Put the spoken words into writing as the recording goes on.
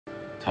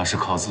他是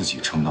靠自己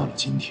撑到了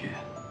今天，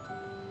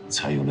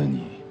才有了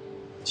你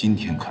今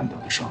天看到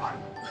的上海。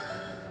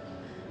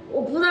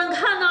我不但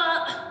看到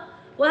了，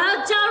我还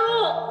要加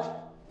入。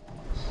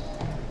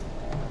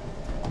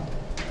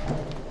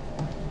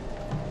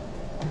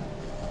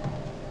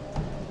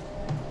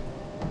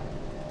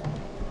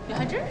你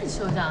还真是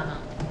休假呢。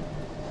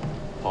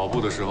跑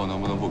步的时候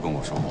能不能不跟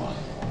我说话？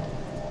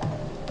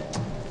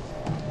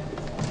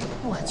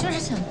我就是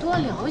想多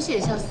了解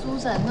一下苏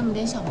赞，那么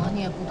点小忙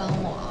你也不帮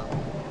我。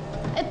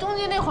哎，东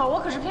京那会儿我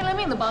可是拼了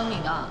命的帮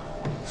你的。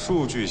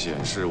数据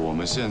显示，我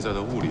们现在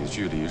的物理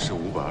距离是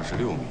526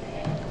米，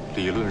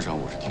理论上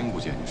我是听不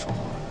见你说话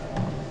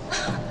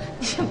的。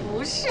你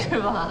不是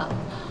吧？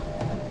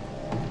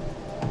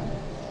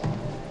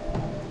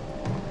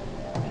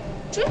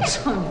追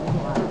上你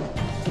我。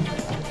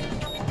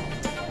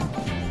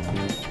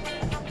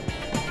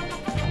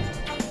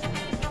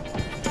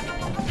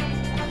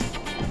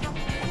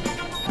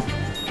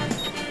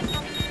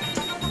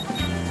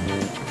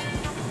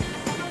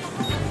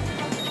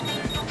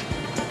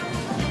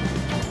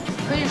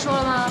 可以说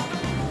了吗？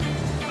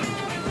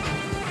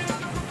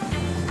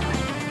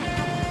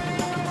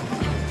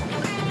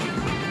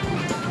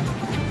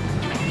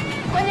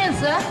关键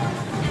词，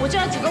我就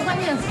要几个关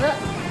键词。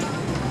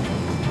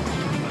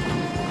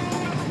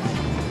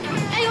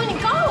哎呦，你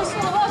告诉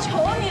我吧，我求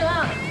你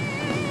了。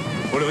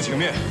不留情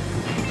面。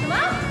什么？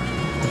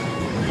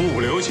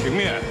不留情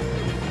面，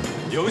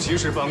尤其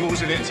是办公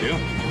室恋情。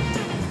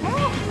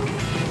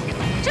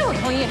这我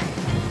同意。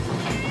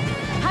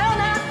还有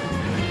呢？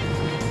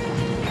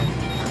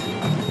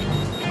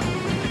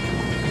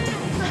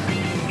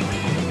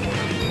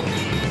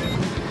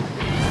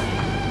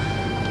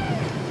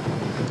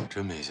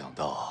 真没想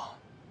到，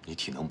你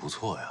体能不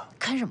错呀！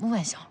开什么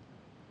玩笑？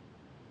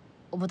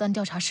我不当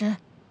调查师，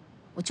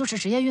我就是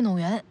职业运动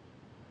员。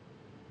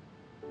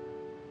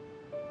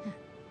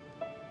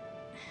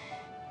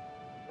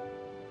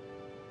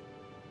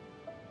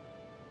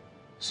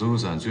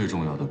Susan 最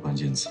重要的关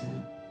键词：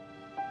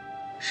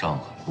上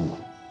海部。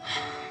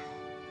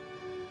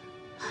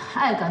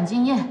爱岗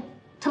敬业，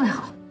特别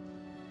好。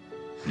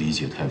理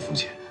解太肤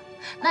浅。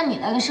那你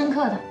来个深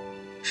刻的。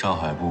上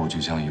海部就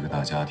像一个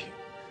大家庭。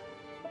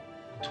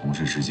 同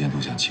事之间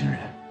都像亲人，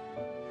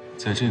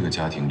在这个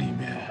家庭里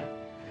面，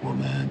我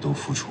们都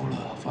付出了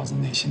发自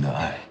内心的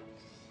爱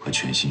和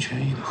全心全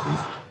意的呵护。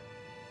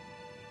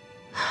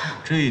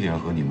这一点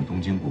和你们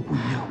东京部不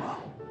一样吧？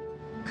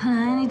看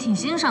来你挺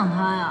欣赏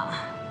他呀，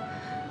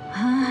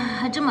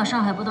还真把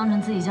上海部当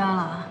成自己家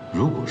了。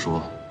如果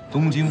说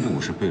东京部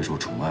是备受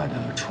宠爱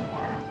的宠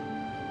儿，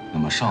那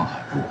么上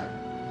海部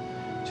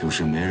就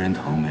是没人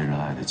疼、没人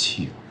爱的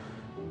弃儿。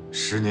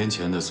 10年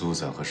前的苏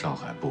珊和上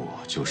海部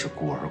就是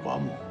孤儿寡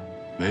母，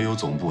没有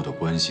总部的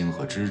关心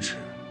和支持，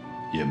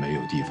也没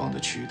有地方的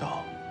渠道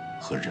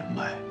和人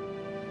脉，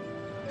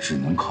只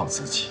能靠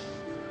自己。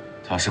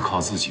他是靠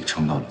自己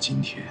撑到了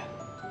今天，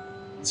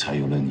才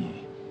有了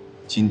你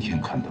今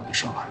天看到的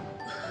上海。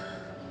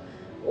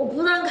我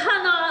不但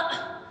看到了，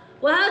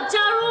我还要加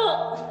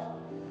入。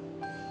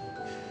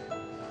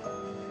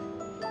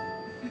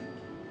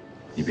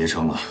你别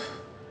撑了。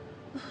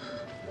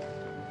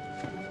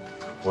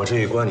 我这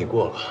一关你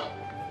过了，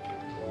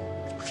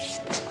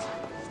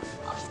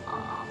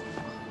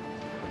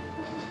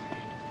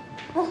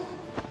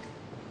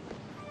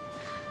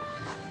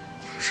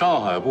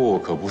上海部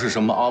可不是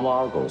什么阿猫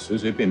阿狗随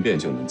随便便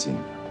就能进的。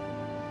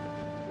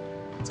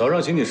早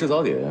上请你吃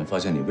早点，发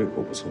现你胃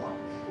口不错，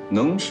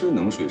能吃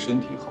能睡，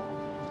身体好，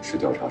是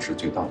调查师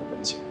最大的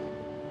本钱。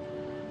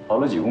跑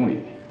了几公里，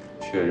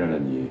确认了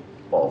你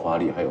爆发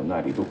力还有耐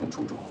力都很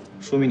出众，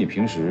说明你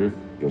平时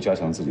有加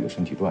强自己的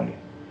身体锻炼。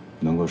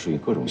 能够适应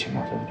各种情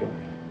况下的调研，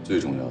最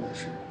重要的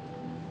是，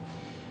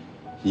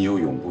你有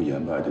永不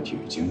言败的体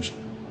育精神，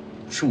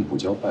胜不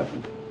骄，败不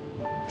馁，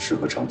适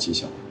合长期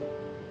效力。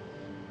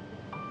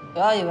不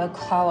要以为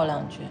夸我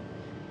2句，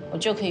我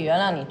就可以原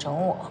谅你整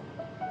我。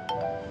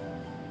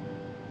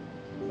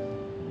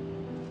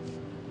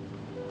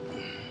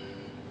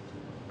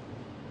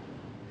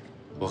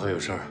我还有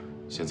事儿，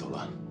先走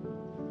了。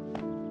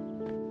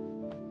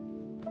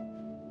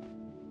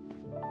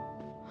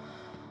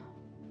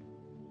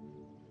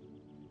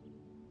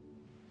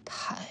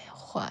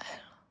 坏了！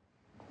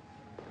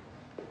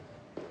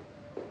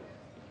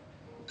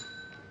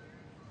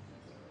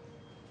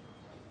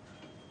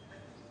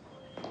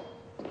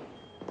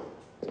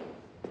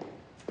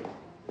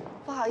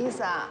不好意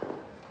思啊，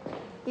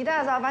一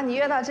大早把你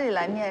约到这里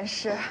来面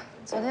试。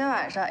昨天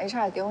晚上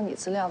HR 给我你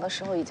资料的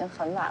时候已经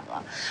很晚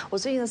了，我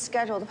最近的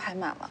schedule 都排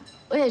满了。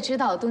我也知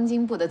道东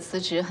京部的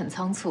辞职很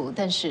仓促，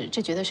但是这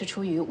绝对是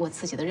出于我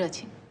自己的热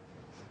情。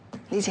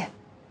理解。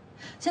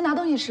先拿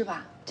东西吃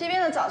吧，这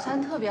边的早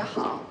餐特别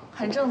好，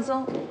很正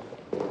宗。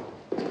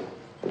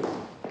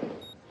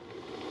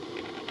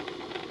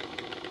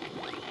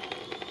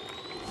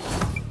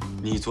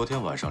 你昨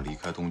天晚上离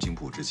开东京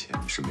部之前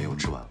是没有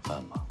吃晚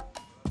饭吗？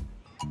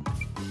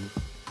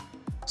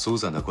苏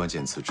珊的关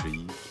键词之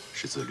一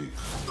是自律。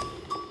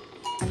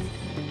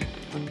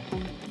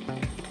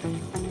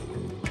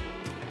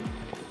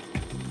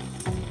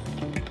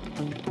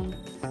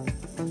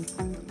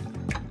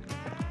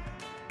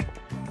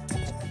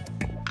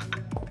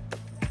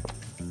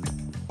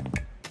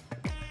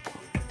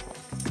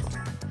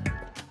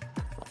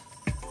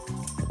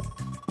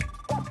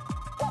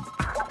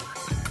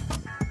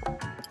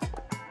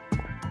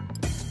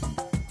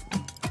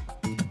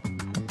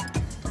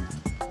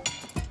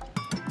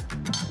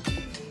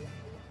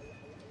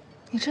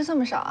吃这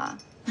么少啊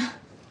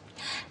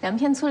？2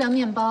片粗粮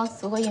面包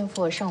足够应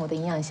付我上午的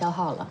营养消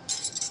耗了。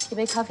一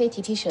杯咖啡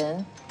提提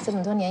神，这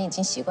么多年已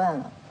经习惯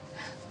了。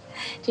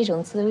这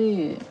种自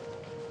律，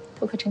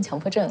都快成强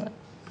迫症了。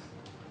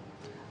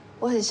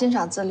我很欣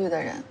赏自律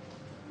的人。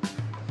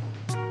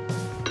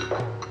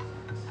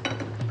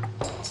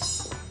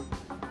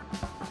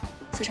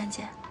苏珊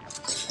姐，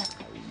来，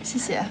谢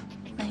谢。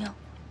慢用。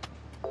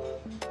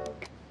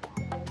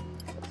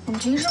我们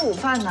平时午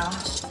饭呢，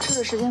吃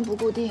的时间不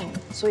固定，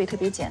所以特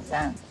别简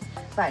单，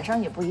晚上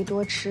也不宜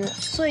多吃，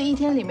所以一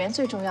天里面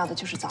最重要的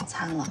就是早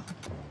餐了。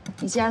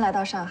你既然来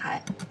到上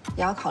海，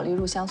也要考虑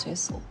入乡随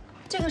俗。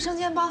这个生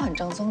煎包很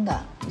正宗的，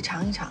你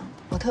尝一尝，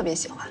我特别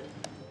喜欢。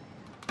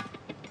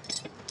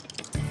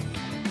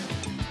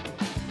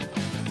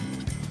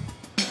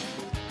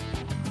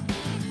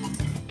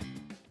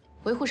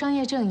维护商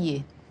业正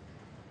义，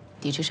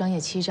抵制商业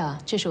欺诈，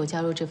这是我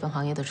加入这份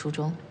行业的初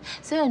衷。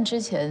虽然之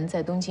前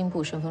在东京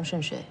部顺风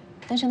顺水，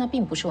但是那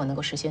并不是我能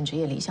够实现职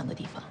业理想的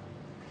地方。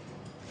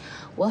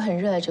我很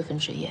热爱这份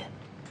职业，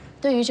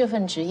对于这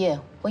份职业，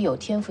我有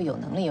天赋、有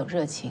能力、有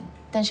热情，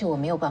但是我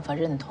没有办法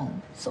认同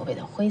所谓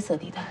的灰色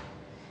地带。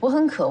我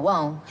很渴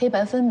望黑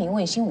白分明、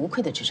问心无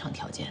愧的职场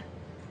条件。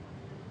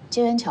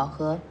机缘巧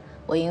合，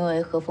我因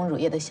为和风乳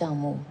业的项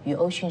目与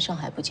欧讯上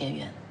海部结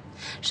缘。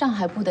上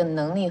海部的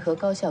能力和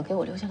高效给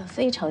我留下了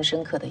非常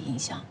深刻的印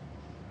象，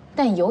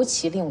但尤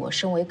其令我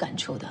深为感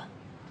触的，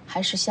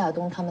还是夏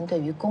冬他们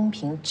对于公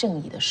平正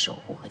义的守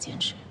护和坚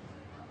持。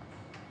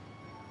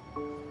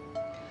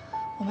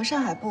我们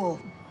上海部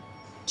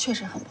确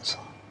实很不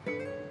错。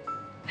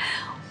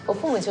我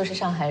父母就是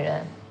上海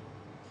人，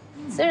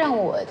虽然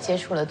我接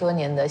触了多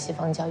年的西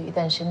方教育，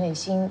但是内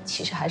心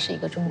其实还是一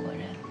个中国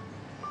人。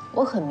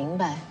我很明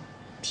白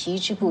“皮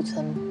之不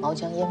存，毛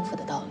将焉附”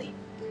的道理。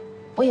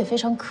我也非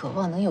常渴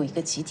望能有一个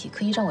集体，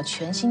可以让我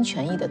全心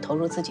全意地投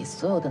入自己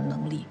所有的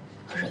能力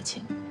和热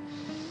情。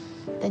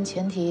但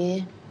前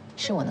提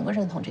是我能够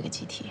认同这个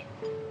集体。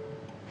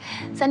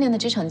3年的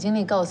职场经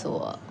历告诉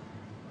我，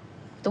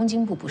东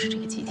京部不是这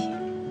个集体，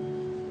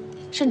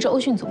甚至欧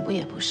讯总部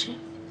也不是。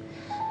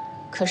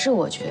可是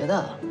我觉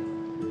得，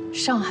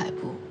上海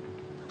部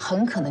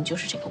很可能就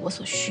是这个我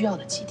所需要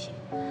的集体，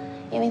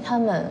因为他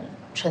们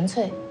纯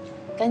粹、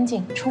干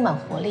净、充满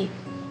活力。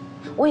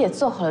我也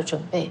做好了准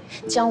备，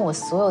将我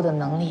所有的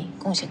能力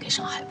贡献给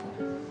上海部，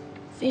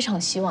非常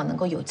希望能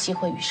够有机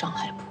会与上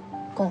海部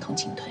共同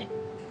进退，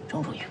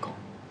荣辱与共。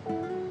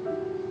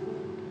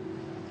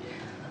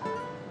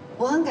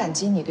我很感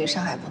激你对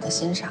上海部的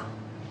欣赏。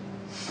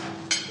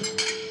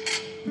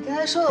你刚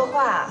才说的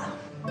话，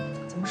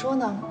怎么说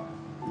呢？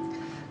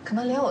可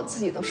能连我自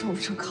己都说不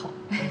出口。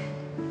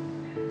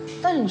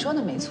但是你说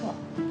的没错，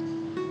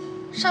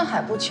上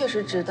海部确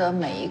实值得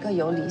每一个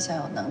有理想、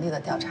有能力的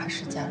调查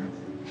师加入。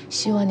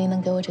希望您能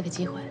给我这个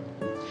机会。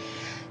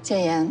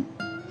简言，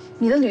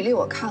你的履历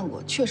我看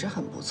过，确实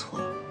很不错。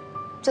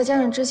再加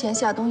上之前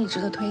夏冬一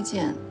直的推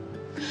荐，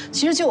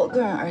其实就我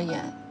个人而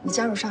言，你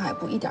加入上海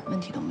部一点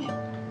问题都没有。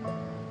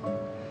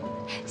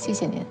谢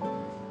谢您。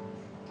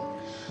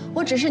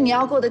我只是你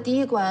要过的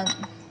第1关，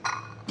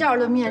第2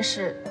轮面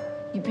试，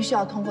你必须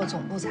要通过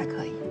总部才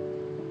可以。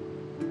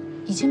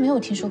以前没有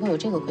听说过有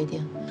这个规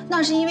定。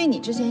那是因为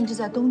你之前一直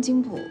在东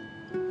京部，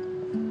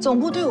总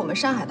部对我们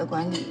上海的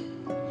管理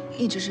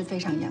一直是非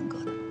常严格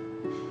的。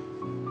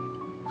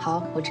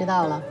好，我知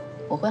道了，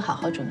我会好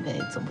好准备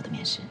总部的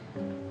面试。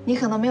你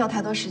可能没有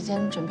太多时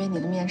间准备你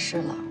的面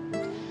试了。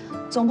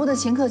总部的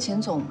秦克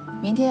秦总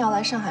明天要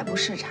来上海部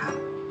视察，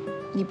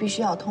你必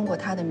须要通过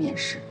他的面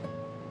试。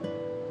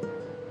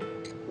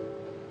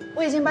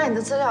我已经把你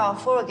的资料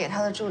forward 给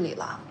他的助理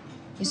了，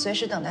你随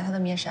时等待他的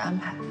面试安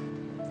排。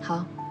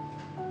好。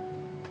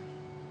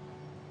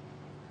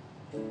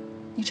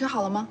你吃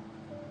好了吗？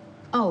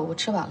哦，我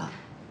吃饱了。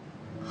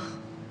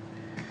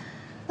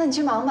那你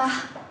去忙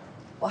吧，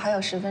我还有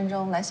10分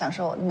钟来享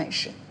受我的美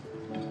食。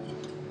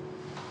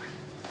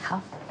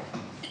好。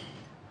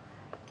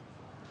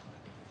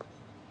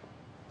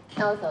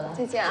那我走了。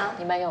再见啊！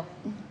你慢用。